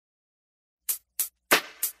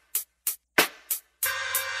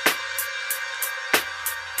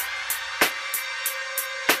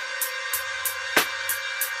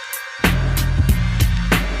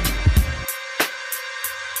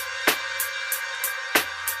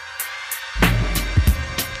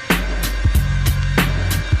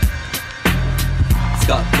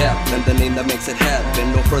Scott Kaplan, the name that makes it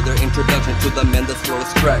happen. No further introduction to the man the floor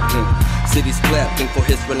is tracking. Cities clapping for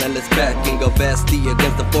his relentless backing of SD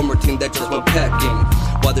against the former team that just went packing.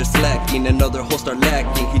 While they're slacking and other hosts are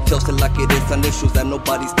lacking, he tells it like it is on issues that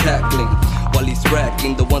nobody's tackling. While he's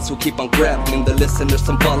racking, the ones who keep on grappling, the listeners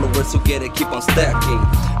and followers who get it keep on stacking.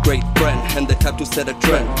 Great friend and the type to set a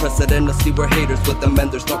trend. Precedent to see where haters with them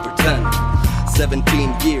and there's no pretend.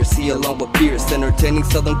 17 years, he along with peers, entertaining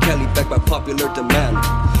Southern Cali backed by popular demand.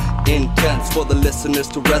 Intense for the listeners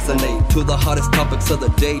to resonate to the hottest topics of the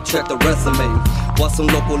day, check the resume. While some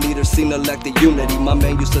local leaders seem to lack the unity, my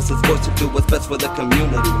man uses his voice to do what's best for the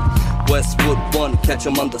community. Westwood 1, catch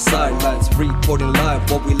him on the sidelines, reporting live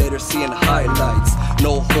what we later see in highlights.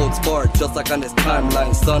 No holds barred, just like on his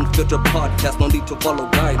timeline. Sun-filtered podcast, no need to follow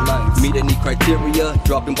guidelines. Meet any criteria,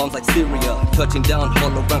 dropping bombs like Syria. Touching down,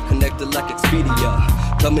 all around, connected like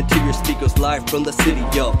Expedia. Coming to your speakers live from the city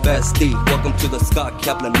of SD. Welcome to the Scott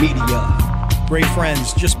Kaplan Media. Great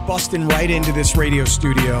friends, just busting right into this radio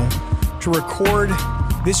studio to record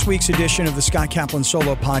this week's edition of the Scott Kaplan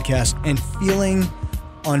Solo Podcast and feeling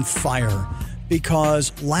on fire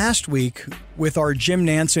because last week with our Jim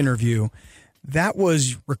Nance interview, that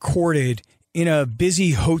was recorded in a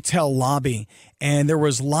busy hotel lobby and there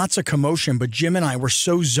was lots of commotion, but Jim and I were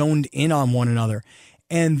so zoned in on one another.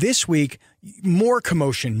 And this week, more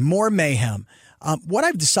commotion, more mayhem. What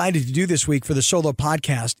I've decided to do this week for the Solo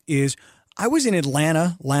Podcast is I was in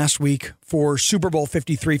Atlanta last week for Super Bowl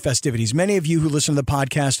 53 festivities. Many of you who listen to the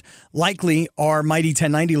podcast likely are Mighty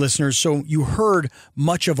 1090 listeners, so you heard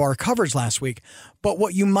much of our coverage last week. But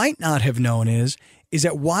what you might not have known is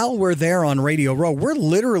that while we're there on Radio Row, we're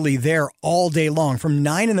literally there all day long from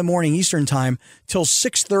 9 in the morning Eastern time till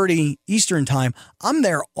 6:30 Eastern time. I'm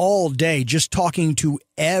there all day just talking to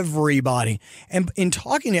everybody. And in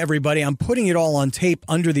talking to everybody, I'm putting it all on tape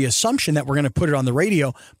under the assumption that we're going to put it on the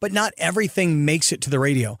radio, but not everything makes it to the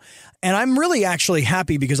radio. And I'm really actually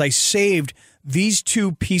happy because I saved these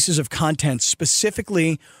two pieces of content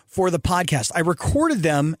specifically for the podcast. I recorded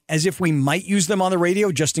them as if we might use them on the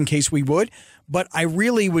radio just in case we would, but I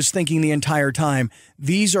really was thinking the entire time,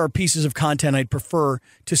 these are pieces of content I'd prefer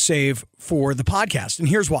to save for the podcast. And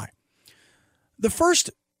here's why. The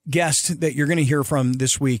first guest that you're going to hear from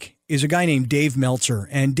this week is a guy named Dave Meltzer.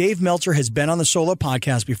 And Dave Meltzer has been on the Solo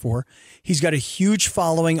Podcast before. He's got a huge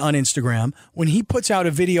following on Instagram. When he puts out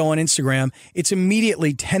a video on Instagram, it's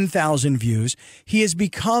immediately 10,000 views. He has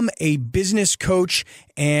become a business coach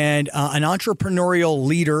and an entrepreneurial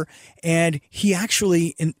leader. And he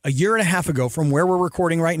actually, a year and a half ago from where we're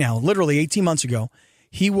recording right now, literally 18 months ago,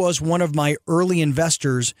 he was one of my early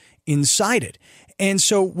investors inside it. And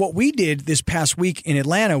so what we did this past week in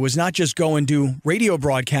Atlanta was not just go and do radio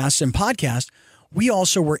broadcasts and podcasts. We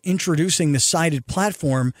also were introducing the Sided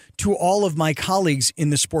platform to all of my colleagues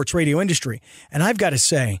in the sports radio industry. And I've got to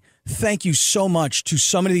say, thank you so much to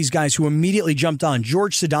some of these guys who immediately jumped on.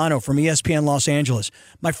 George Sedano from ESPN Los Angeles,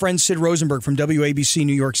 my friend Sid Rosenberg from WABC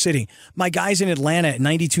New York City, my guys in Atlanta at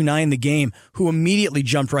 92.9 The Game who immediately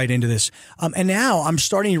jumped right into this. And now I'm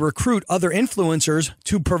starting to recruit other influencers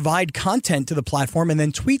to provide content to the platform and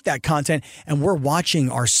then tweet that content. And we're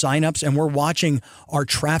watching our signups and we're watching our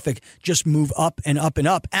traffic just move up and up and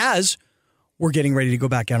up as we're getting ready to go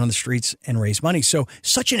back out on the streets and raise money. So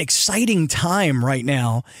such an exciting time right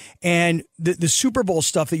now. And the Super Bowl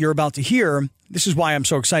stuff that you're about to hear, this is why I'm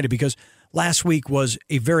so excited, because last week was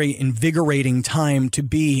a very invigorating time to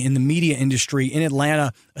be in the media industry in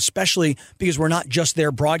Atlanta, especially because we're not just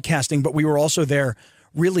there broadcasting, but we were also there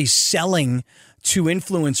really selling to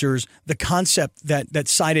influencers the concept that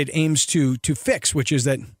Sided aims to fix, which is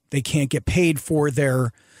that they can't get paid for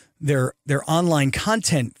their online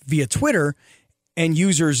content via Twitter, and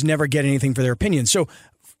users never get anything for their opinion. So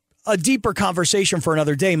a deeper conversation for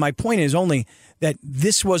another day. My point is only that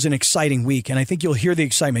this was an exciting week, and I think you'll hear the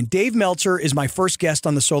excitement. Dave Meltzer is my first guest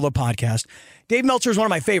on the Solo Podcast. Dave Meltzer is one of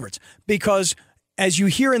my favorites because, as you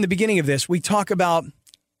hear in the beginning of this, we talk about,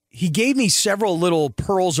 he gave me several little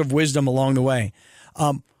pearls of wisdom along the way.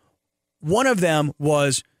 One of them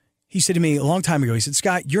was, he said to me a long time ago, he said,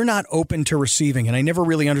 Scott, you're not open to receiving. And I never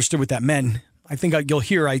really understood what that meant. I think you'll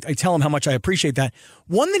hear, I tell him how much I appreciate that.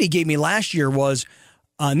 One that he gave me last year was,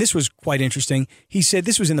 and this was quite interesting. He said,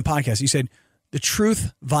 this was in the podcast. He said, the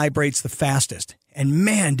truth vibrates the fastest. And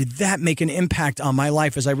man, did that make an impact on my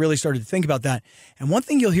life as I really started to think about that. And one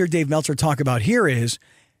thing you'll hear Dave Meltzer talk about here is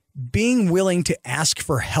being willing to ask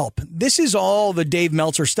for help. This is all the Dave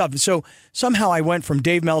Meltzer stuff. So somehow I went from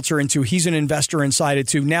Dave Meltzer into he's an investor inside it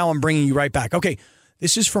to now I'm bringing you right back. Okay,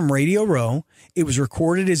 This is from Radio Row. It was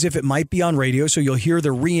recorded as if it might be on radio, so you'll hear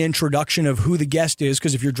the reintroduction of who the guest is,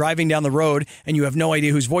 because if you're driving down the road and you have no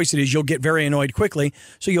idea whose voice it is, you'll get very annoyed quickly.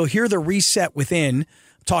 So you'll hear the reset within,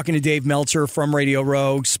 talking to Dave Meltzer from Radio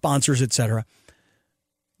Row, sponsors, etc.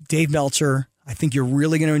 Dave Meltzer, I think you're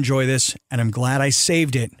really going to enjoy this, and I'm glad I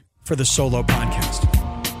saved it for the solo podcast.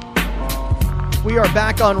 We are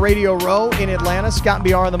back on Radio Row in Atlanta. Scott and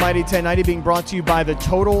BR on the Mighty 1090 being brought to you by the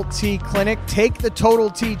Total T Clinic. Take the Total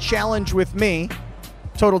T Challenge with me.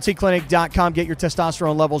 TotalTClinic.com. Get your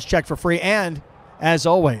testosterone levels checked for free. And, as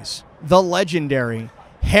always, the legendary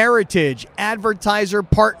Heritage advertiser,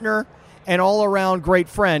 partner, and all-around great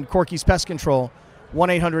friend, Corky's Pest Control.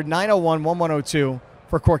 1-800-901-1102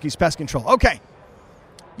 for Corky's Pest Control. Okay.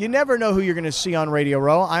 You never know who you're going to see on Radio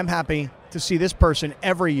Row. I'm happy to see this person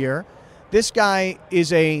every year. This guy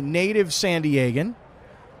is a native San Diegan,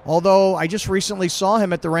 although I just recently saw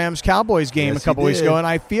him at the Rams-Cowboys game a couple weeks ago, and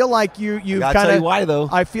I feel like you've kind of. Tell you why, though.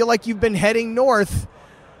 I feel like you've been heading north.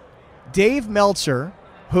 Dave Meltzer,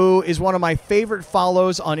 who is one of my favorite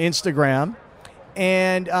follows on Instagram,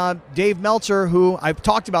 and Dave Meltzer, who I've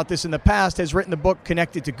talked about this in the past, has written the book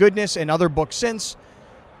Connected to Goodness and other books since.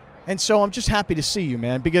 And so I'm just happy to see you,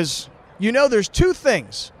 man, because there's two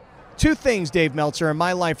things, Dave Meltzer, in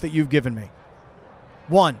my life that you've given me.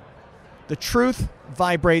 One, the truth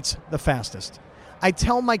vibrates the fastest. I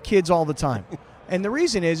tell my kids all the time. And the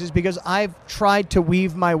reason is because I've tried to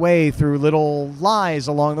weave my way through little lies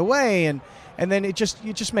along the way, and then it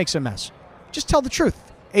just makes a mess. Just tell the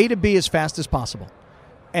truth. A to B as fast as possible.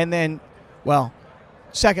 And then,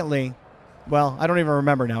 secondly, I don't even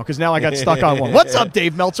remember now because now I got stuck on one. What's up,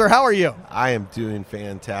 Dave Meltzer? How are you? I am doing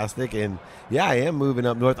fantastic, and I am moving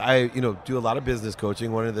up north. I do a lot of business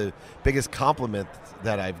coaching. One of the biggest compliments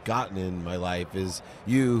that I've gotten in my life is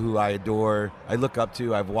you, who I adore, I look up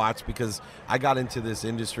to, I've watched, because I got into this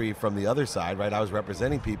industry from the other side, right? I was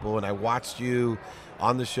representing people, and I watched you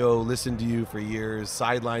on the show, listened to you for years,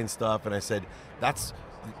 sideline stuff, and I said, that's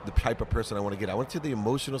the type of person I want to get. I went to the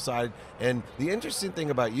emotional side, and the interesting thing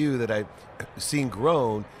about you that I've seen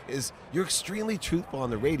grown is you're extremely truthful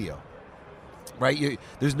on the radio, right?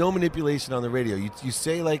 There's no manipulation on the radio. You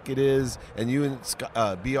say like it is, and you and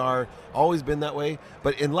BR always been that way.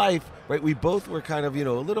 But in life, right, we both were kind of,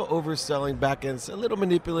 a little overselling back ends, a little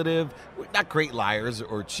manipulative. We're not great liars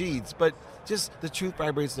or cheats, but just the truth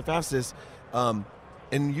vibrates the fastest. And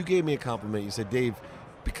you gave me a compliment. You said, Dave,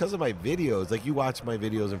 because of my videos, like you watch my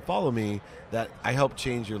videos and follow me, that I helped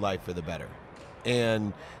change your life for the better.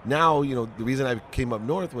 And now, the reason I came up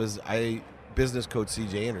north was I business coach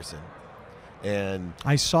CJ Anderson. And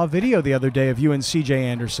I saw a video the other day of you and CJ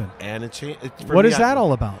Anderson. And what is that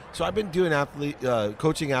all about? So I've been doing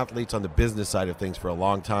coaching athletes on the business side of things for a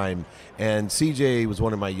long time. And CJ was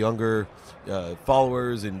one of my younger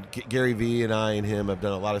followers, and Gary Vee and I and him have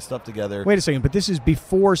done a lot of stuff together. Wait a second, but this is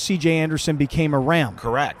before CJ Anderson became a Ram.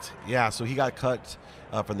 Correct. Yeah, so he got cut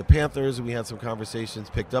from the Panthers, and we had some conversations,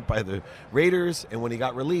 picked up by the Raiders, and when he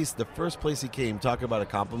got released, the first place he came, talking about a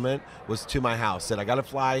compliment, was to my house. Said, I got to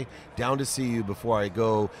fly down to see you before I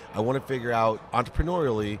go. I want to figure out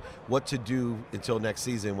entrepreneurially what to do until next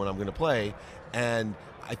season when I'm going to play. And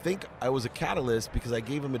I think I was a catalyst because I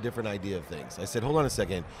gave him a different idea of things. I said, hold on a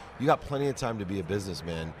second. You got plenty of time to be a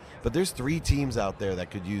businessman, but there's 3 teams out there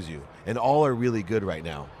that could use you, and all are really good right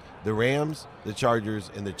now. The Rams, the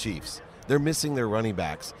Chargers, and the Chiefs. They're missing their running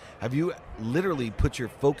backs. Have you literally put your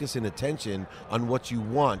focus and attention on what you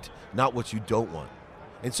want, not what you don't want?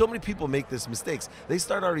 And so many people make this mistakes. They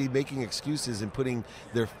start already making excuses and putting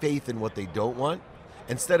their faith in what they don't want.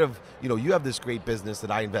 Instead of, you have this great business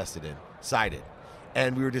that I invested in, Sided.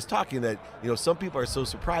 And we were just talking that, some people are so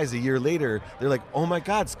surprised a year later. They're like, oh, my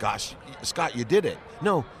God, Scott, you did it.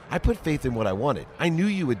 No, I put faith in what I wanted. I knew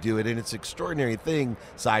you would do it, and it's an extraordinary thing,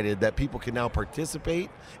 Sided, that people can now participate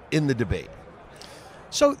in the debate.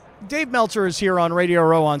 So Dave Meltzer is here on Radio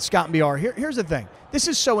Row on Scott and BR. Here's the thing. This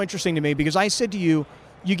is so interesting to me because I said to you,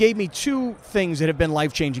 you gave me 2 things that have been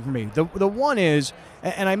life-changing for me. The one is,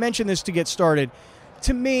 and I mentioned this to get started,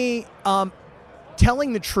 to me,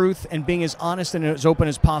 telling the truth and being as honest and as open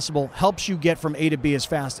as possible helps you get from A to B as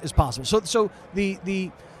fast as possible. So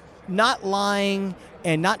the not lying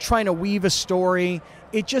and not trying to weave a story,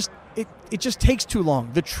 it just takes too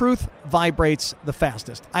long. The truth vibrates the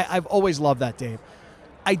fastest. I've always loved that, Dave.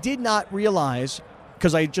 I did not realize,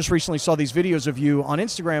 because I just recently saw these videos of you on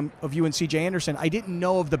Instagram, of you and CJ Anderson, I didn't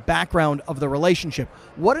know of the background of the relationship.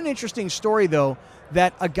 What an interesting story, though,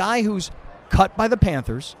 that a guy who's cut by the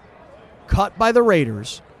Panthers, cut by the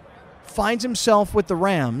Raiders, finds himself with the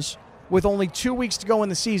Rams with only 2 weeks to go in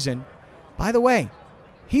the season. By the way,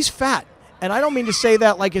 he's fat. And I don't mean to say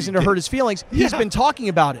that like as in to hurt his feelings. He's been talking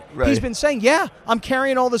about it. Right. He's been saying, yeah, I'm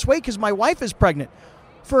carrying all this weight because my wife is pregnant.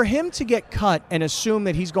 For him to get cut and assume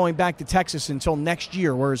that he's going back to Texas until next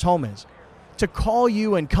year where his home is, to call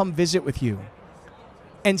you and come visit with you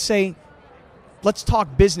and say, let's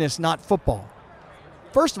talk business, not football.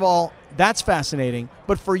 First of all, that's fascinating.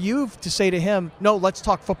 But for you to say to him, no, let's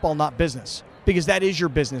talk football, not business, because that is your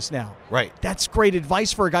business now. Right. That's great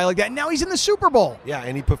advice for a guy like that. Now he's in the Super Bowl. Yeah,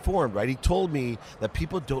 and he performed, right? He told me that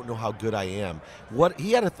people don't know how good I am.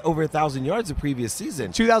 He had over 1,000 yards the previous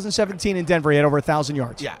season. 2017 in Denver, he had over 1,000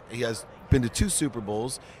 yards. Yeah, he has been to 2 Super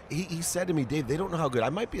Bowls. He said to me, Dave, they don't know how good. I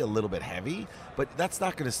might be a little bit heavy, but that's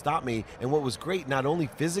not going to stop me. And what was great, not only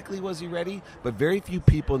physically was he ready, but very few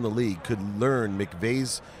people in the league could learn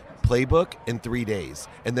McVay's playbook in 3 days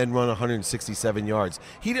and then run 167 yards.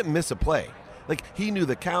 He didn't miss a play. Like, he knew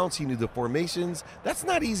the counts, he knew the formations. That's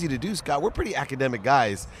not easy to do, Scott. We're pretty academic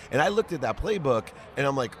guys. And I looked at that playbook, and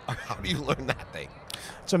I'm like, how do you learn that thing?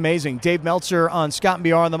 It's amazing. Dave Meltzer on Scott and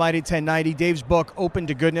BR on the Mighty 1090. Dave's book, Open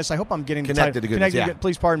to Goodness. I hope I'm getting Connected to Goodness, yeah.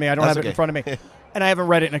 Please pardon me. I don't have it in front of me. And I haven't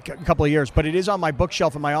read it in a couple of years, but it is on my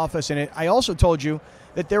bookshelf in my office. And I also told you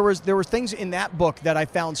that there were things in that book that I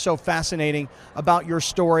found so fascinating about your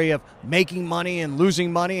story of making money and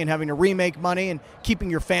losing money and having to remake money and keeping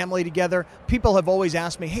your family together. People have always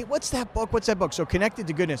asked me, hey, what's that book? What's that book? So Connected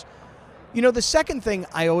to Goodness. You know, the second thing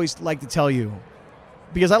I always like to tell you,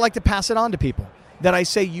 because I like to pass it on to people, that I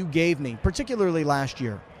say you gave me, particularly last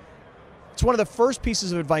year. It's one of the first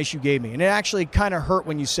pieces of advice you gave me, and it actually kind of hurt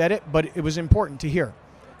when you said it, but it was important to hear.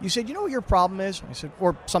 You said, you know what your problem is? I said,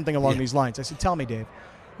 or something along these lines. I said, tell me, Dave.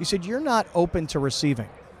 You said, you're not open to receiving.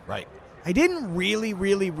 Right. I didn't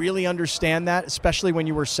really understand that, especially when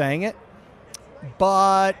you were saying it,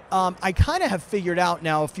 but I kind of have figured out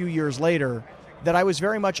now a few years later that I was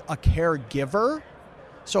very much a caregiver,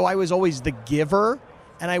 so I was always the giver,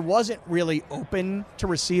 and I wasn't really open to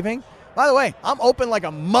receiving. By the way, I'm open like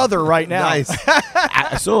a mother right now. Nice.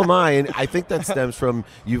 So am I, and I think that stems from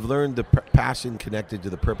you've learned the passion connected to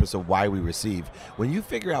the purpose of why we receive. When you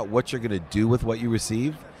figure out what you're going to do with what you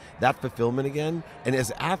receive, that fulfillment again, and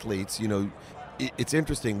as athletes, you know, it's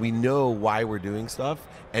interesting. We know why we're doing stuff,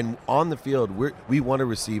 and on the field, we want to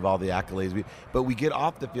receive all the accolades. But we get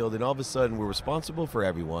off the field, and all of a sudden, we're responsible for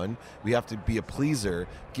everyone. We have to be a pleaser,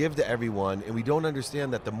 give to everyone, and we don't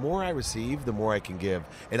understand that the more I receive, the more I can give.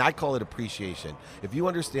 And I call it appreciation. If you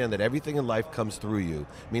understand that everything in life comes through you,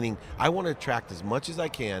 meaning I want to attract as much as I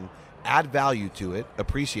can, add value to it,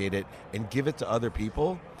 appreciate it, and give it to other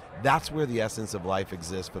people, that's where the essence of life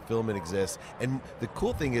exists, fulfillment exists. And the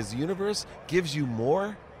cool thing is the universe gives you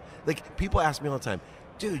more. Like, people ask me all the time,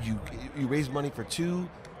 dude, you raise money for 2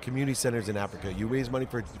 community centers in Africa. You raise money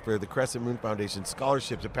for the Crescent Moon Foundation,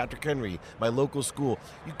 scholarships at Patrick Henry, my local school.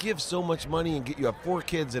 You give so much money and you have 4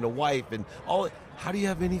 kids and a wife and all. How do you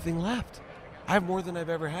have anything left? I have more than I've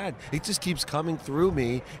ever had. It just keeps coming through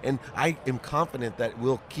me, and I am confident that it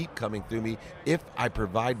will keep coming through me if I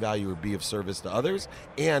provide value or be of service to others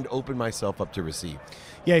and open myself up to receive.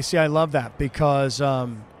 Yeah, see, I love that because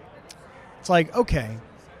it's like, okay,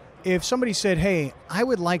 if somebody said, hey, I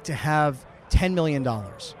would like to have $10 million,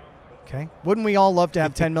 okay? Wouldn't we all love to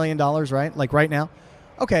have $10 million, right? Like right now?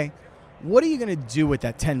 Okay, what are you going to do with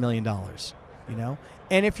that $10 million, you know?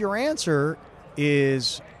 And if your answer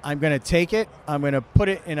is, I'm going to take it, I'm going to put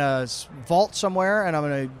it in a vault somewhere, and I'm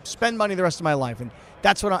going to spend money the rest of my life, and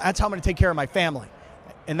that's how I'm going to take care of my family,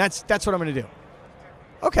 and that's what I'm going to do.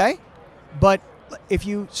 Okay, but if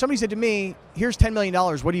somebody said to me, here's $10 million,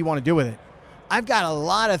 what do you want to do with it? I've got a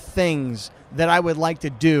lot of things that I would like to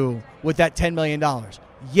do with that $10 million.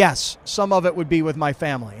 Yes, some of it would be with my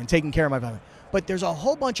family and taking care of my family. But there's a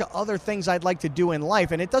whole bunch of other things I'd like to do in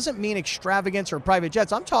life, and it doesn't mean extravagance or private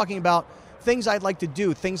jets. I'm talking about things I'd like to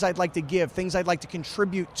do, things I'd like to give, things I'd like to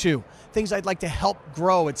contribute to, things I'd like to help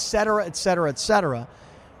grow, et cetera, et cetera, et cetera.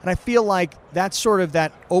 And I feel like that's sort of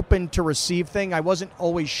that open to receive thing. I wasn't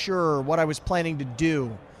always sure what I was planning to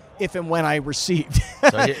do if and when I received.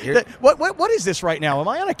 So what is this right now? Am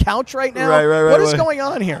I on a couch right now? Right. What is going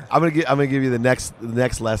on here? I'm gonna give you the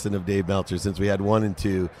next lesson of Dave Meltzer, since we had 1 and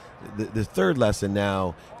 2. The third lesson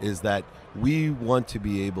now is that we want to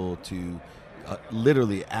be able to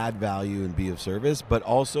literally add value and be of service, but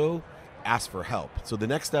also ask for help. So the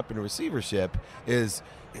next step in receivership is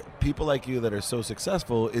people like you that are so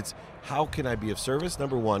successful. It's how can I be of service,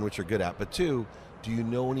 number 1, which you're good at, but 2, do you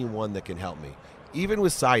know anyone that can help me? Even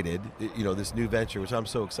with Cited, you know, this new venture, which I'm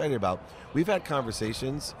so excited about, we've had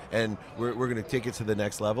conversations, and we're going to take it to the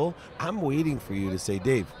next level. I'm waiting for you to say,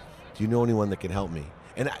 Dave, do you know anyone that can help me?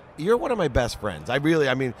 And you're one of my best friends. I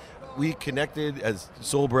mean, we connected as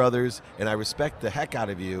soul brothers, and I respect the heck out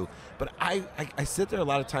of you. But I sit there a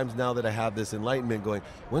lot of times now that I have this enlightenment going,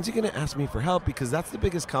 when's he going to ask me for help? Because that's the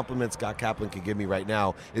biggest compliment Scott Kaplan can give me right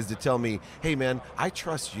now, is to tell me, hey, man, I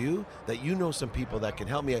trust you, that you know some people that can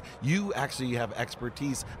help me. You actually have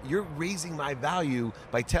expertise. You're raising my value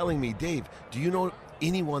by telling me, Dave, do you know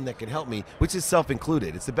anyone that can help me, which is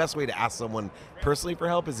self-included. It's the best way to ask someone personally for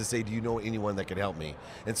help is to say, do you know anyone that can help me?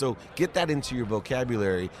 And so get that into your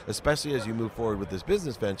vocabulary, especially as you move forward with this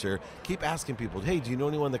business venture. Keep asking people, hey, do you know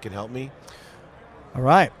anyone that can help me? All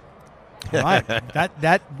right. All right.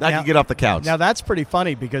 Now you get off the couch. Now that's pretty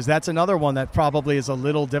funny, because that's another one that probably is a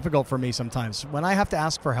little difficult for me sometimes. When I have to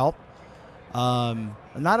ask for help,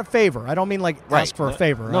 not a favor. I don't mean like ask for a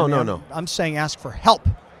favor. No. I'm saying ask for help.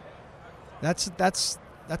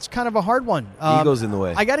 That's kind of a hard one. Ego's in the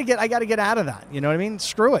way. I gotta get out of that. You know what I mean?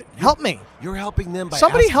 Screw it. Help me. You're helping them by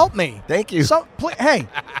somebody asking. help me. Thank you. Hey,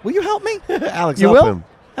 will you help me? Alex, you help will? him.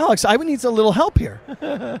 Alex, I need a little help here.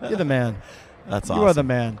 You're the man. That's awesome. You are the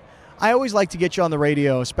man. I always like to get you on the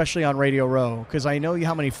radio, especially on Radio Row, because I know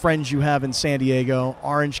how many friends you have in San Diego,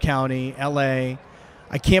 Orange County, L.A.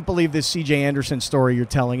 I can't believe this C.J. Anderson story you're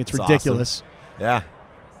telling. It's ridiculous. Awesome. Yeah.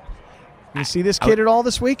 You see this kid at all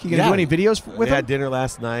this week? You going to do any videos with him? We had dinner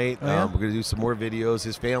last night. Oh, yeah? We're going to do some more videos.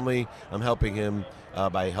 His family, I'm helping him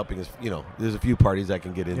by helping his, there's a few parties I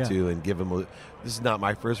can get into and give him. This is not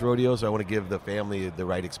my first rodeo, so I want to give the family the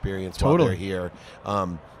right experience while they're here.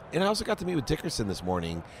 And I also got to meet with Dickerson this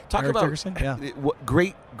morning. Talk Eric about Dickerson? Yeah.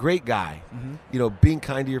 Great guy. Mm-hmm. Being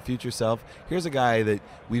kind to your future self. Here's a guy that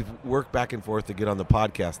we've worked back and forth to get on the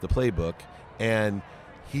podcast, The Playbook, and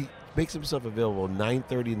he makes himself available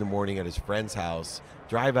 9:30 in the morning at his friend's house,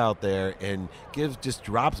 drive out there and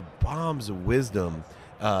drops bombs of wisdom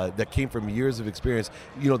that came from years of experience.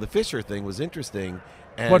 The Fisher thing was interesting.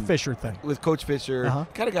 And what Fisher thing? With Coach Fisher,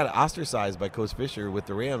 kind of got ostracized by Coach Fisher with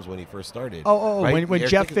the Rams when he first started. Right? When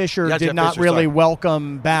Jeff Fisher did not really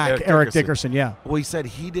welcome back Eric Dickerson. Yeah. Well, he said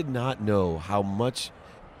he did not know how much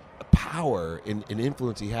power and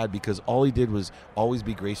influence he had, because all he did was always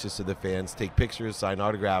be gracious to the fans, take pictures, sign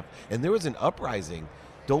autograph, and there was an uprising.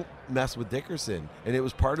 Don't mess with Dickerson. And it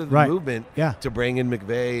was part of the movement to bring in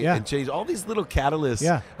McVay and change all these little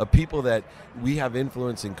catalysts of people that we have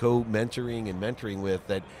influence and co-mentoring and mentoring with,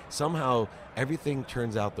 that somehow everything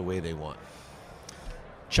turns out the way they want.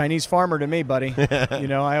 Chinese farmer to me, buddy.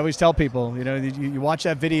 I always tell people, you watch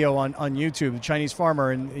that video on YouTube, the Chinese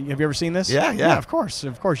farmer, and have you ever seen this? Yeah, of course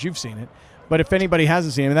you've seen it. But if anybody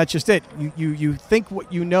hasn't seen it, that's just it. You think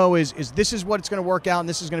what you know is this is what it's going to work out, and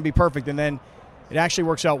this is going to be perfect, and then it actually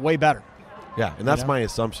works out way better. Yeah, and that's my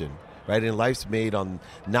assumption, right? And life's made on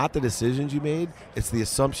not the decisions you made, it's the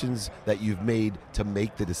assumptions that you've made to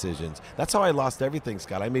make the decisions. That's how I lost everything,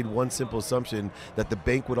 Scott. I made one simple assumption that the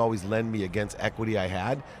bank would always lend me against equity I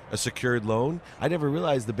had, a secured loan. I never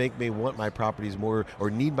realized the bank may want my properties more or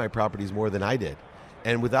need my properties more than I did.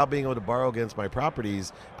 And without being able to borrow against my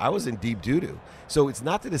properties, I was in deep doo-doo. So it's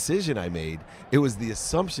not the decision I made. It was the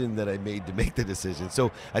assumption that I made to make the decision.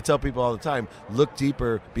 So I tell people all the time, look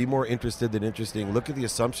deeper, be more interested than interesting. Look at the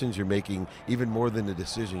assumptions you're making even more than the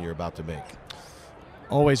decision you're about to make.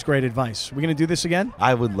 Always great advice. We're going to do this again?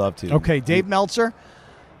 I would love to. Okay, Dave Meltzer,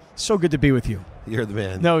 so good to be with you. You're the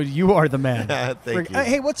man. No, you are the man. Thank you.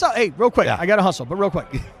 Hey, what's up? Hey, real quick. I got to hustle, but real quick.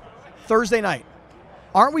 Thursday night.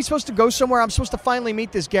 Aren't we supposed to go somewhere? I'm supposed to finally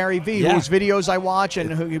meet this Gary Vee, whose videos I watch,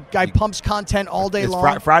 and who guy pumps content all day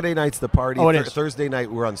long. Friday night's the party. Oh, it is. Thursday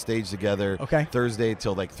night we're on stage together. Okay. Thursday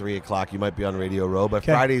till like 3 o'clock. You might be on Radio Row, but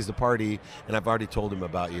Friday's the party, and I've already told him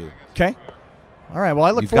about you. Okay. All right. Well,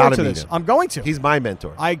 I look forward to this. I'm going to. He's my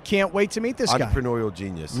mentor. I can't wait to meet this guy. Entrepreneurial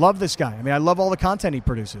genius. Love this guy. I mean, I love all the content he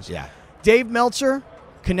produces. Yeah. Dave Meltzer,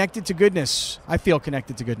 connected to goodness. I feel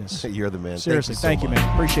connected to goodness. You're the man. Seriously. Thank you, so much.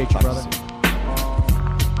 man. Appreciate you, brother.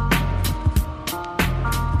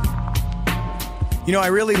 I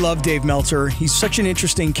really love Dave Meltzer. He's such an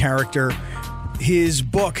interesting character. His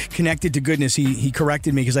book, Connected to Goodness, he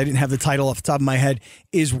corrected me because I didn't have the title off the top of my head,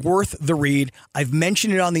 is worth the read. I've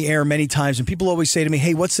mentioned it on the air many times, and people always say to me,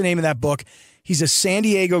 hey, what's the name of that book? He's a San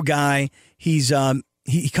Diego guy. He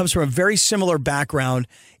comes from a very similar background.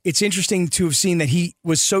 It's interesting to have seen that he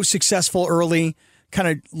was so successful early, kind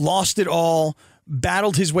of lost it all,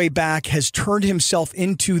 battled his way back, has turned himself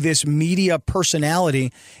into this media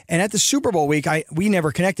personality. And at the Super Bowl week, we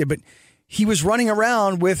never connected, but he was running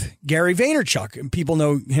around with Gary Vaynerchuk, and people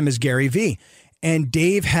know him as Gary Vee. And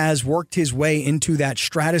Dave has worked his way into that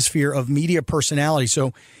stratosphere of media personality.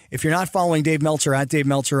 So if you're not following Dave Meltzer, at Dave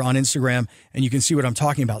Meltzer on Instagram, and you can see what I'm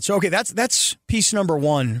talking about. So, okay, that's piece number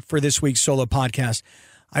one for this week's solo podcast.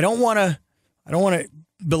 I don't want to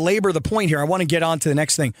belabor the point here. I want to get on to the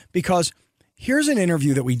next thing, because here's an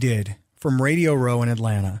interview that we did from Radio Row in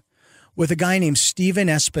Atlanta with a guy named Steven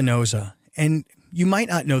Espinoza. And you might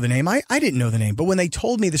not know the name. I didn't know the name. But when they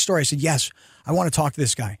told me the story, I said, yes, I want to talk to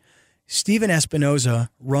this guy. Steven Espinoza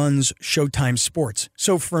runs Showtime Sports.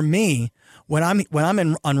 So for me, when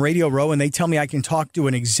I'm on Radio Row and they tell me I can talk to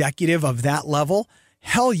an executive of that level,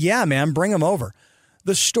 hell yeah, man, bring him over.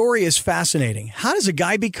 The story is fascinating. How does a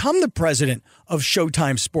guy become the president of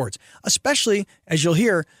Showtime Sports? Especially, as you'll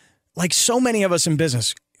hear, like so many of us in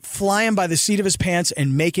business, flying by the seat of his pants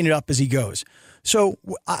and making it up as he goes. So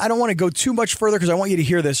I don't want to go too much further because I want you to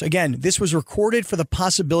hear this. Again, this was recorded for the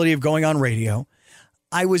possibility of going on radio.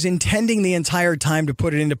 I was intending the entire time to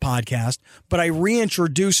put it into podcast, but I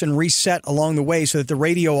reintroduce and reset along the way so that the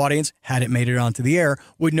radio audience, had it made it onto the air,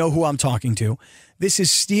 would know who I'm talking to. This is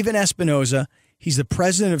Steven Espinoza. He's the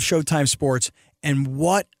president of Showtime Sports, and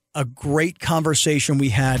what a great conversation we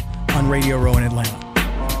had on Radio Row in Atlanta.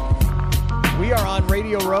 We are on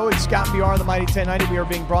Radio Row. It's Scott and BR on the Mighty 1090. We are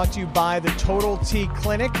being brought to you by the Total T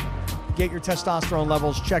Clinic. Get your testosterone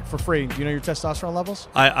levels checked for free. Do you know your testosterone levels?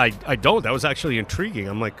 I don't. That was actually intriguing.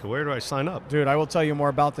 I'm like, where do I sign up? Dude, I will tell you more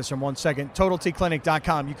about this in 1 second.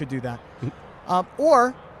 TotalTClinic.com. You could do that.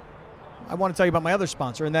 Or I want to tell you about my other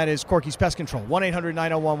sponsor, and that is Corky's Pest Control.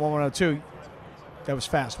 1-800-901-1102. That was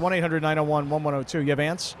fast. 1-800-901-1102. You have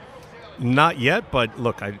ants? Not yet, but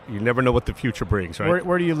look, you never know what the future brings, right?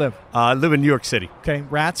 Where do you live? I live in New York City. Okay.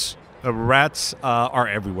 Rats? Rats are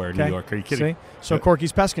everywhere in New York. Are you kidding? See? So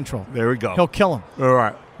Corky's Pest Control. There we go. He'll kill them. All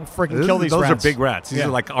right. He'll freaking kill these rats. Those are big rats. These are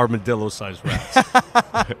like armadillo-sized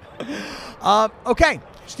rats. Okay.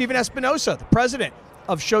 Steven Espinoza, the president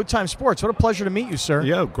of Showtime Sports. What a pleasure to meet you, sir.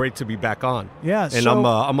 Yeah, great to be back on. Yeah. And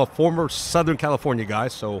I'm a former Southern California guy,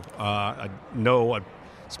 so I know I've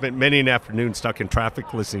spent many an afternoon stuck in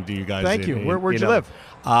traffic listening to you guys. Thank you. Where'd you live?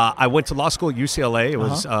 I went to law school at UCLA. I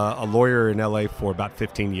was a lawyer in LA for about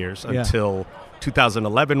 15 years until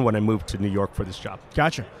 2011 when I moved to New York for this job.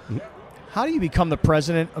 Gotcha. Mm-hmm. How do you become the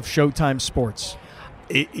president of Showtime Sports?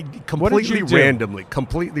 Completely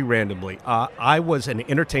randomly. I was an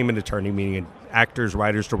entertainment attorney, meaning actors,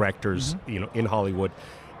 writers, directors, in Hollywood,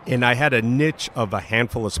 and I had a niche of a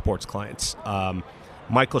handful of sports clients.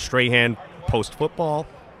 Michael Strahan, post-football,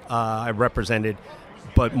 I represented,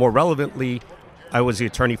 but more relevantly, I was the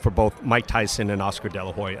attorney for both Mike Tyson and Oscar De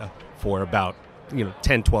La Hoya for about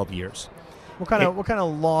 10, 12 years. What kind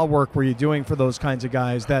of law work were you doing for those kinds of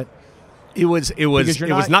guys? That it was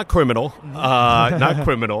not criminal,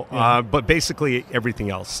 but basically everything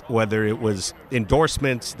else. Whether it was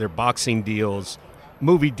endorsements, their boxing deals,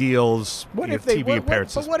 movie deals, TV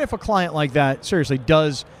appearances. But what if a client like that seriously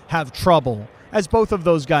does have trouble, as both of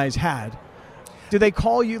those guys had? Do they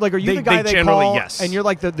call you? Like, are you the guy they call? Yes. And you're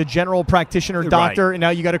like the general practitioner doctor, right. And now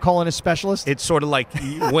you got to call in a specialist? It's sort of like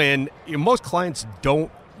when most clients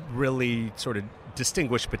don't really sort of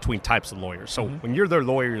distinguish between types of lawyers. So when you're their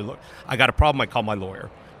lawyer, I got a problem, I call my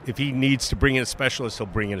lawyer. If he needs to bring in a specialist, he'll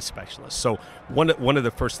bring in a specialist. So one of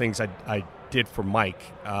the first things I did for Mike.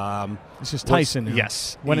 This is Tyson now.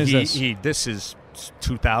 Yes. When is this? This is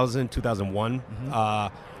 2000, 2001.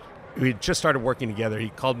 We had just started working together. He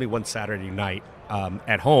called me one Saturday night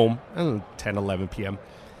at home, 10, 11 p.m.,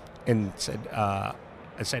 and said, I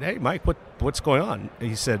said, hey, Mike, what's going on? And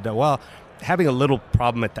he said, well, having a little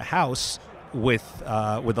problem at the house with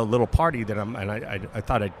a little party that I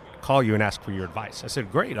thought I'd call you and ask for your advice. I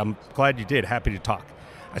said, great, I'm glad you did, happy to talk.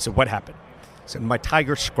 I said, what happened? I said, my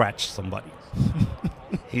tiger scratched somebody.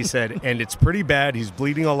 He said, and it's pretty bad, he's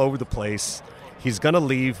bleeding all over the place, he's going to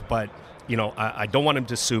leave, but I don't want him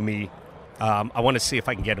to sue me. I want to see if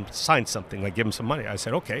I can get him to sign something, like give him some money. I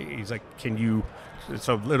said, okay. He's like, can you?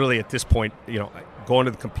 So literally at this point, I go onto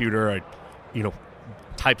the computer, I,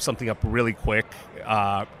 type something up really quick,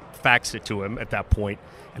 fax it to him at that point,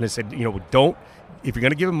 and I said, if you're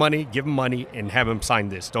going to give him money and have him sign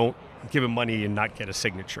this. Don't give him money and not get a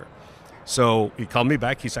signature. So he called me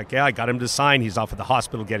back. He's like, yeah, I got him to sign. He's off at the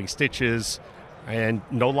hospital getting stitches. And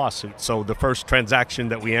no lawsuit. So the first transaction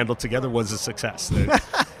that we handled together was a success.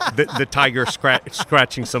 The tiger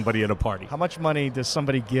scratching somebody at a party. How much money does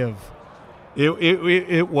somebody give?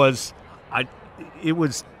 It was either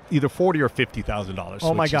 $40,000 or $50,000.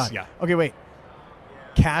 Oh my God! Yeah. Okay, wait.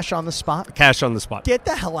 Cash on the spot? Cash on the spot. Get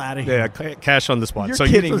the hell out of here! Yeah, cash on the spot. You're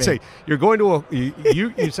kidding me. Say you're going to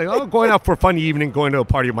you say, oh, going out for a fun evening, going to a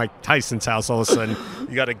party at Mike Tyson's house. All of a sudden,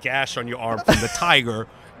 you got a gash on your arm from the tiger.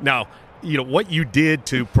 Now, what you did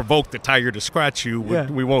to provoke the tiger to scratch you,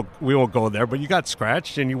 we won't go there, but you got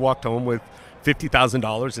scratched and you walked home with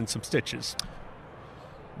 $50,000 and some stitches.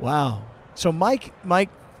 Wow. So Mike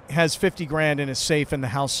has 50 grand in a safe in the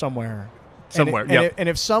house somewhere. And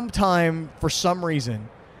if sometime, for some reason,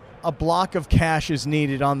 a block of cash is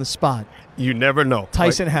needed on the spot, you never know.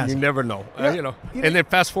 Tyson has You it. never know. And then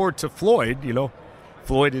fast forward to Floyd.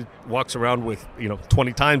 Floyd walks around with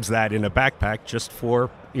 20 times that in a backpack just for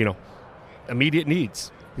immediate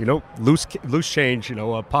needs. Loose change.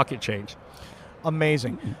 Pocket change.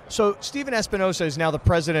 Amazing. So Stephen Espinoza is now the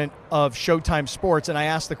president of Showtime Sports, and I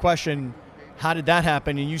asked the question, how did that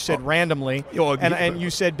happen? And you said randomly, and you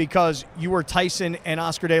said because you were Tyson and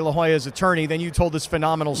Oscar De La Hoya's attorney. Then you told this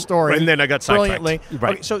phenomenal story, and then I got sidetracked. Brilliantly.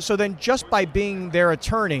 Right. Okay, so then just by being their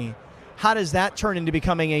attorney, how does that turn into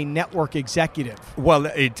becoming a network executive? Well,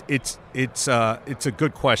 it's a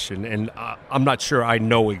good question, and I'm not sure I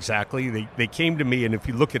know exactly. They came to me, and if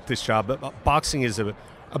you look at this job, boxing is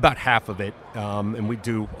about half of it, and we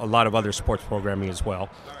do a lot of other sports programming as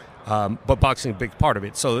well. But boxing is a big part of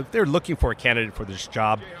it. So if they're looking for a candidate for this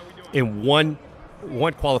job, in one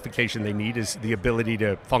qualification they need is the ability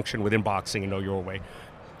to function within boxing and know your way.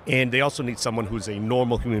 And they also need someone who's a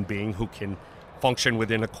normal human being who can function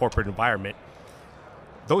within a corporate environment.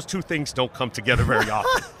 Those two things don't come together very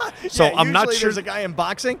often. So I'm not sure. There's a guy in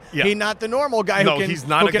boxing. Yeah. He's not the normal guy who he's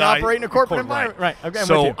not can operate in a corporate environment. Right. Okay.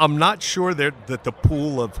 So I'm not sure that the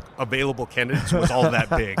pool of available candidates was all that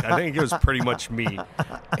big. I think it was pretty much me.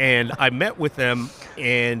 And I met with them,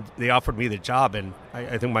 and they offered me the job. And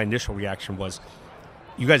I think my initial reaction was,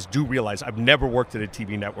 you guys do realize I've never worked at a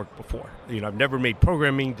TV network before. I've never made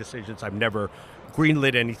programming decisions. I've never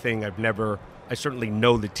greenlit anything. I certainly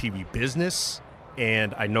know the TV business,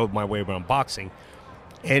 and I know my way around boxing.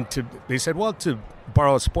 And they said, well, to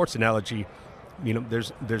borrow a sports analogy,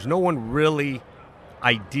 there's no one really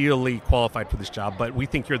ideally qualified for this job, but we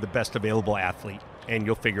think you're the best available athlete, and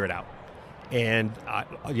you'll figure it out. And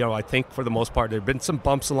I think for the most part, there have been some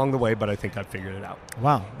bumps along the way, but I think I figured it out.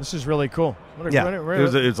 Wow, this is really cool. It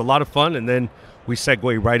was a lot of fun, and then we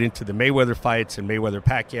segue right into the Mayweather fights and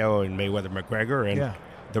Mayweather-Pacquiao and Mayweather-McGregor, and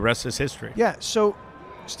the rest is history. Yeah, so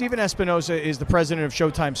Stephen Espinoza is the president of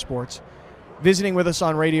Showtime Sports, visiting with us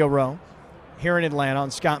on Radio Row here in Atlanta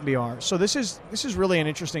on Scott and BR. So this is really an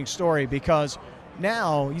interesting story because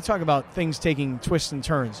now you talk about things taking twists and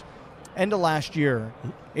turns. End of last year,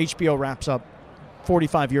 HBO wraps up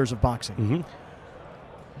 45 years of boxing. Mm-hmm.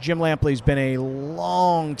 Jim Lampley's been a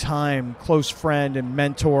long time close friend and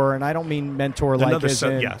mentor, and I don't mean mentor like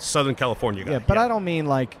Southern California guy. Yeah, but I don't mean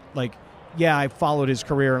like I followed his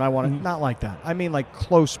career and I want to, not like that. I mean like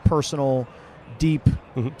close, personal, deep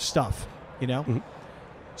stuff, Mm-hmm.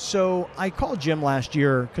 So I called Jim last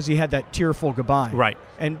year because he had that tearful goodbye. Right.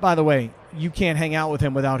 And by the way, you can't hang out with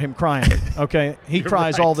him without him crying, okay? He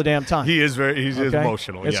cries all the damn time. He is he's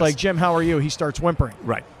emotional, It's like, Jim, how are you? He starts whimpering.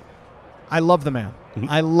 Right. I love the man. Mm-hmm.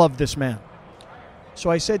 I love this man. So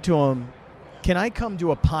I said to him, can I come do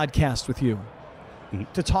a podcast with you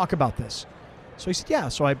to talk about this? So he said, yeah.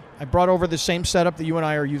 So I brought over the same setup that you and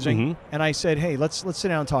I are using, and I said, hey, let's sit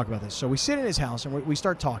down and talk about this. So we sit in his house, and we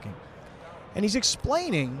start talking. And he's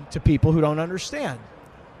explaining to people who don't understand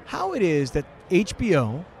how it is that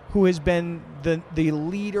HBO, who has been the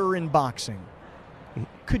leader in boxing,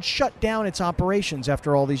 could shut down its operations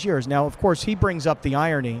after all these years. Now, of course, he brings up the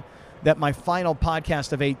irony that my final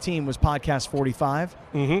podcast of 18 was podcast 45,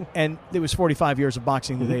 and it was 45 years of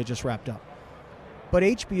boxing that they had just wrapped up. But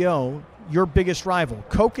HBO, your biggest rival,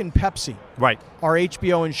 Coke and Pepsi, are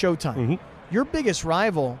HBO and Showtime. Your biggest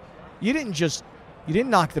rival, you didn't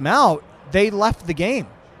knock them out. They left the game.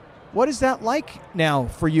 What is that like now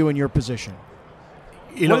for you in your position?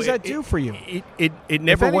 What does that do for you? It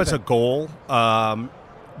never was a goal,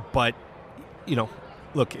 but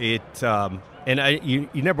look, and you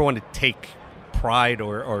never want to take pride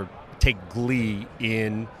or take glee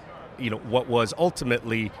in what was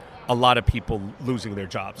ultimately a lot of people losing their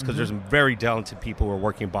jobs, because there's some very talented people who are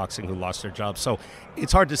working in boxing who lost their jobs. So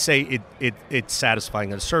it's hard to say it's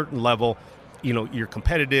satisfying at a certain level. You're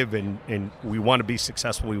competitive, and we want to be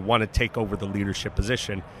successful. We want to take over the leadership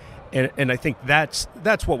position. And I think that's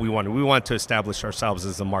what we wanted. We wanted to establish ourselves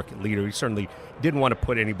as the market leader. We certainly didn't want to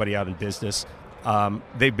put anybody out in business.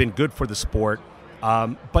 They've been good for the sport.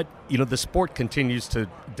 But, the sport continues to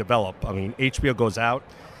develop. I mean, HBO goes out.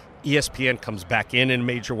 ESPN comes back in a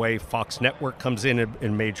major way. Fox Network comes in a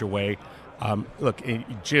major way. Look,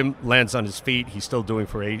 Jim lands on his feet. He's still doing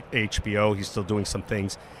for HBO. He's still doing some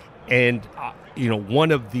things. And,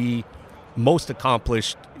 one of the most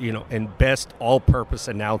accomplished, and best all-purpose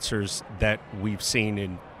announcers that we've seen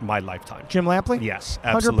in my lifetime. Jim Lampley? Yes,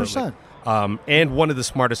 absolutely. 100%. and one of the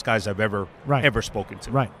smartest guys I've ever spoken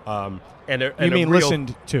to. Right. And you mean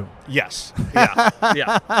listened to? Yes. Yeah.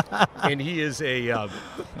 And he is a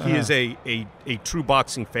true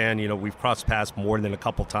boxing fan. You know, we've crossed paths more than a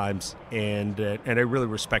couple times, and I really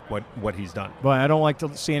respect what he's done. Boy, I don't like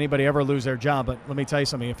to see anybody ever lose their job, but let me tell you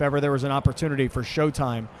something. If ever there was an opportunity for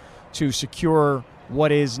Showtime to secure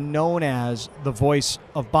what is known as the voice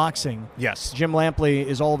of boxing, yes, Jim Lampley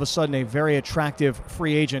is all of a sudden a very attractive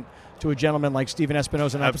free agent to a gentleman like Steven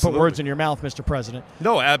Espinoza. Not to put words in your mouth, Mr. President.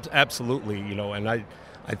 No, absolutely. You know, and I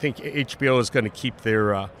think HBO is going to keep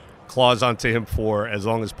their claws onto him for as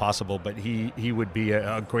long as possible, but he would be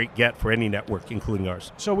a great get for any network, including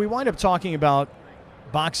ours. So we wind up talking about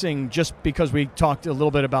boxing just because we talked a little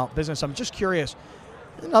bit about business. I'm just curious.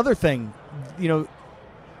 Another thing, you know,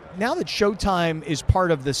 now that Showtime is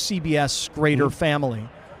part of the CBS greater family,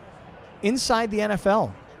 Inside the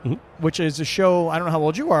NFL, which is a show, I don't know how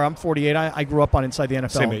old you are. I'm 48. I grew up on Inside the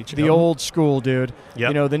NFL. Same age. The old school, dude. Yep.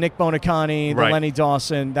 You know, the Nick Bonacani, the Lenny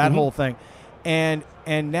Dawson, that whole thing. And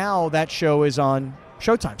now that show is on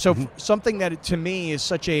Showtime. So something that to me is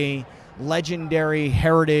such a legendary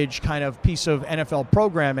heritage kind of piece of NFL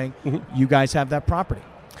programming, you guys have that property.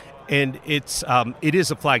 And it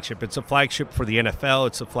is a flagship. It's a flagship for the NFL.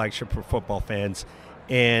 It's a flagship for football fans.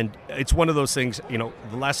 And it's one of those things, you know,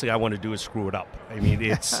 the last thing I want to do is screw it up. I mean,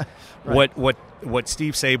 it's what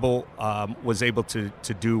Steve Sable was able to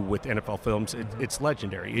do with NFL Films, it's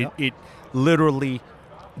legendary. It literally,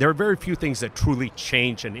 there are very few things that truly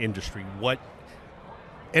change an industry. What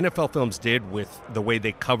NFL Films did with the way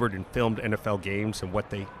they covered and filmed NFL games and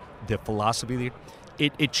the philosophy,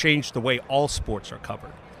 it changed the way all sports are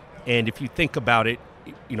covered. And if you think about it,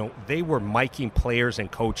 you know, they were miking players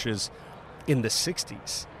and coaches in the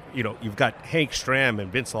 60s. You know, you've got Hank Stram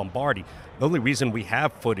and Vince Lombardi. The only reason we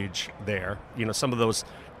have footage there, you know, some of those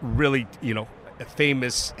really, you know,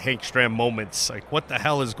 famous Hank Stram moments, like what the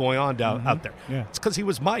hell is going on out there? Yeah. It's because he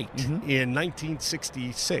was mic'd in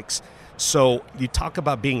 1966. So you talk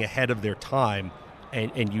about being ahead of their time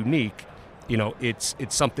and unique, you know, it's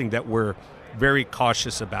something that we're very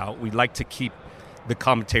cautious about. We like to keep the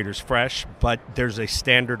commentators fresh, but there's a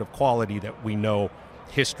standard of quality that we know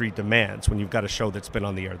history demands when you've got a show that's been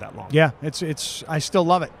on the air that long. Yeah, it's I still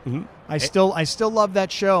love it. I still love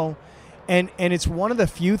that show, and it's one of the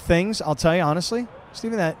few things, I'll tell you honestly,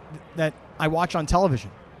 Stephen, that I watch on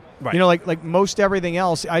television. Right. You know, like most everything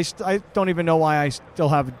else, I don't even know why I still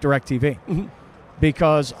have DirecTV,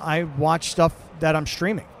 because I watch stuff that I'm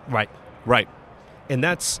streaming. Right. And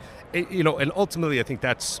that's, you know, and ultimately I think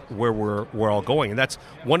that's where we're all going. And that's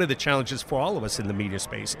one of the challenges for all of us in the media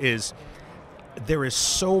space is there is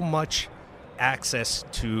so much access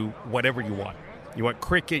to whatever you want. You want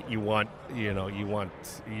cricket, you want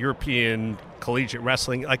European collegiate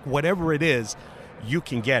wrestling, like whatever it is, you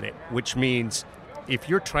can get it, which means if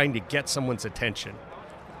you're trying to get someone's attention,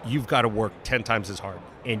 you've got to work 10 times as hard,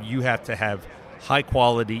 and you have to have high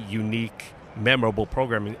quality, unique, memorable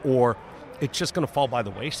programming, or it's just going to fall by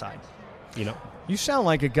the wayside, you know? You sound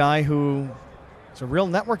like a guy who is a real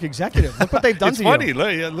network executive. Look what they've done to funny. you.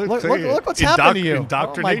 Look what's happened to you.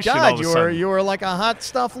 Indoctrination. Oh my God, you were like a hot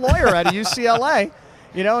stuff lawyer at UCLA.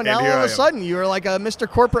 You know, now all of a sudden you're like a Mr.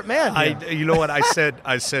 Corporate man. You know what I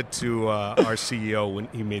said to our CEO when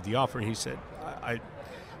he made the offer, and he said,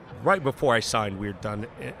 right before I signed, we were done.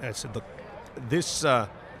 I said, look, this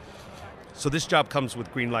job comes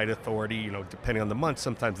with green light authority. You know, depending on the month,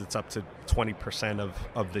 sometimes it's up to 20%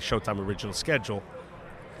 of the Showtime original schedule,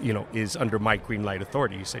 you know, is under my green light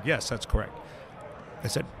authority. He said, yes, that's correct. I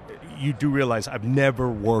said, you do realize I've never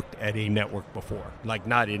worked at a network before, like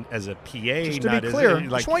not as a PA. Just to be clear,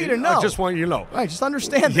 just want you to know. I just want you to know. Right, just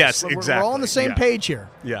understand this. Yes, We're exactly. all on the same page here.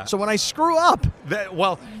 Yeah. So when I screw up.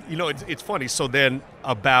 Well, you know, it's funny. So then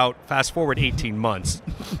about fast forward 18 months,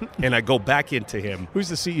 and I go back into him. Who's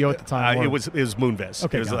the CEO at the time? It was Moonves.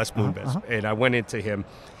 Okay, it was Les Moonves. And I went into him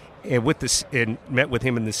and met with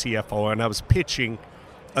him and the CFO, and I was pitching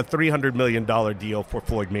a $300 million deal for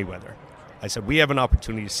Floyd Mayweather. I said, we have an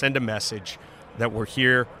opportunity to send a message that we're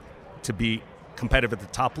here to be competitive at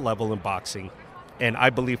the top level in boxing, and I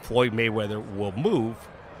believe Floyd Mayweather will move,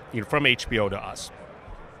 you know, from HBO to us.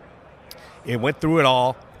 And went through it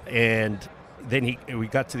all, and then we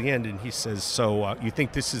got to the end, and he says, so you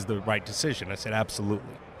think this is the right decision? I said,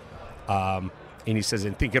 absolutely. And he says,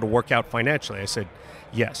 and think it'll work out financially? I said,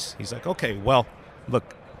 yes. He's like, okay, well,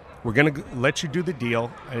 look, we're going to let you do the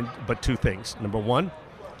deal, but two things. Number one,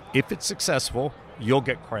 if it's successful, you'll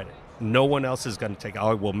get credit. No one else is going to take it.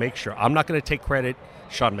 I will make sure. I'm not going to take credit.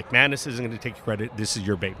 Sean McManus isn't going to take credit. This is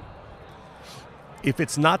your baby. If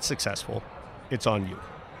it's not successful, it's on you.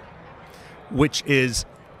 which is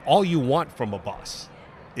all you want from a boss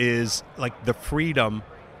is like the freedom,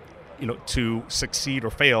 to succeed or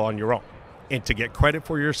fail on your own, and to get credit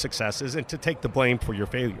for your successes and to take the blame for your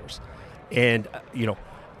failures. And,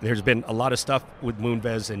 there's been a lot of stuff with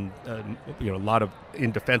Moonves and, a lot of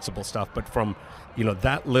indefensible stuff. But from,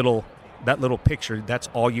 that little picture, that's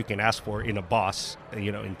all you can ask for in a boss,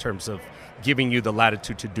 in terms of giving you the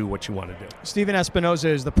latitude to do what you want to do. Steven Espinoza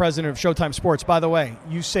is the president of Showtime Sports. By the way,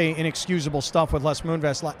 you say inexcusable stuff with Les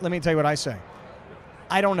Moonves. Let me tell you what I say.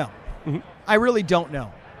 I don't know. Mm-hmm. I really don't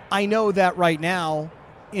know. I know that right now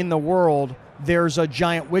in the world, there's a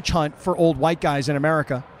giant witch hunt for old white guys in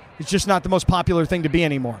America. It's just not the most popular thing to be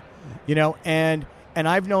anymore, and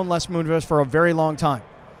I've known Les Moonves for a very long time.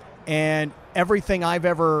 And everything I've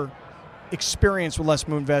ever experienced with Les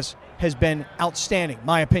Moonves has been outstanding,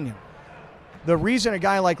 my opinion. The reason a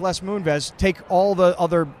guy like Les Moonves, take all the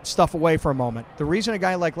other stuff away for a moment, the reason a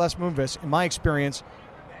guy like Les Moonves, in my experience,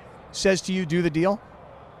 says to you, do the deal,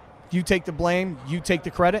 you take the blame, you take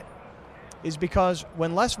the credit, is because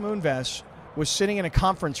when Les Moonves was sitting in a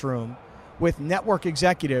conference room with network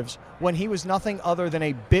executives when he was nothing other than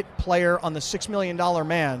a bit player on the $6 Million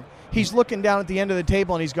Man, he's looking down at the end of the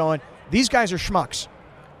table and he's going, these guys are schmucks,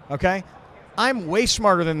 okay? I'm way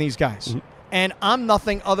smarter than these guys. Mm-hmm. And I'm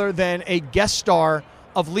nothing other than a guest star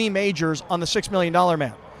of Lee Majors on the $6 Million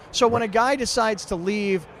Man. So when a guy decides to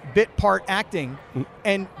leave bit part acting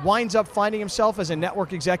and winds up finding himself as a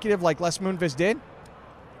network executive like Les Moonves did,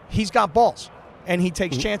 he's got balls, and he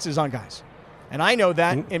takes chances on guys. And I know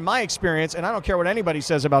that in my experience, and I don't care what anybody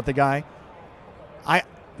says about the guy,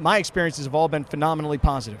 my experiences have all been phenomenally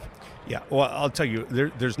positive. Yeah, well, I'll tell you,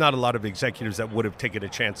 there's not a lot of executives that would have taken a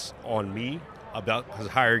chance on me because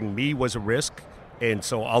hiring me was a risk, and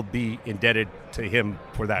so I'll be indebted to him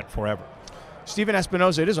for that forever. Steven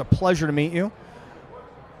Espinoza, it is a pleasure to meet you.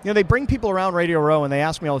 They bring people around Radio Row, and they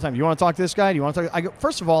ask me all the time, do you want to talk to this guy? Do you want to talk? I go,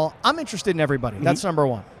 first of all, I'm interested in everybody. That's number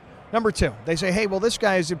one. Number two, they say, hey, well, this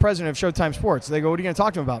guy is the president of Showtime Sports. They go, what are you going to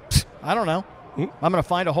talk to him about? I don't know. I'm going to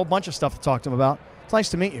find a whole bunch of stuff to talk to him about. It's nice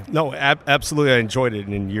to meet you. No, absolutely. I enjoyed it.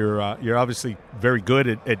 And you're obviously very good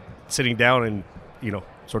at sitting down and,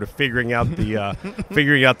 sort of figuring out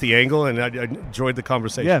the angle. And I enjoyed the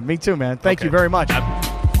conversation. Yeah, me too, man. Thank you very much.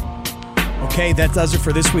 Okay, that does it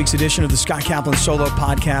for this week's edition of the Scott Kaplan Solo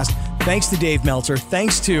Podcast. Thanks to Dave Meltzer.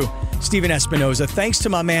 Thanks to Steven Espinoza. Thanks to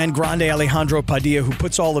my man, Grande Alejandro Padilla, who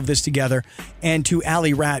puts all of this together, and to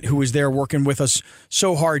Ali Rat, who was there working with us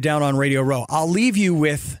so hard down on Radio Row. I'll leave you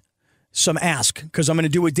with some ask, because I'm going to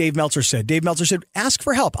do what Dave Meltzer said. Dave Meltzer said, ask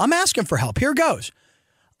for help. I'm asking for help. Here goes.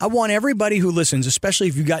 I want everybody who listens, especially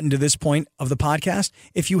if you've gotten to this point of the podcast,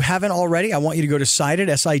 if you haven't already, I want you to go to Sided,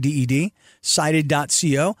 S-I-D-E-D,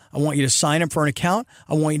 sided.co. I want you to sign up for an account.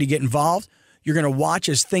 I want you to get involved. You're going to watch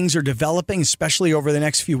as things are developing, especially over the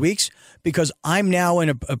next few weeks, because I'm now in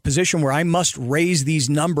a position where I must raise these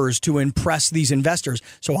numbers to impress these investors.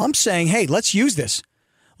 So I'm saying, hey, let's use this.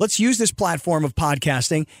 Let's use this platform of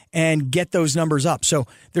podcasting and get those numbers up. So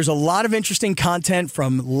there's a lot of interesting content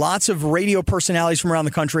from lots of radio personalities from around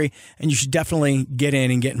the country, and you should definitely get in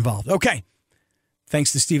and get involved. Okay.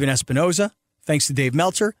 Thanks to Steven Espinoza. Thanks to Dave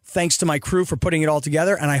Meltzer. Thanks to my crew for putting it all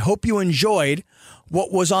together. And I hope you enjoyed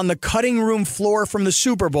what was on the cutting room floor from the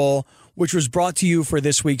Super Bowl, which was brought to you for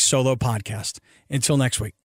this week's solo podcast. Until next week.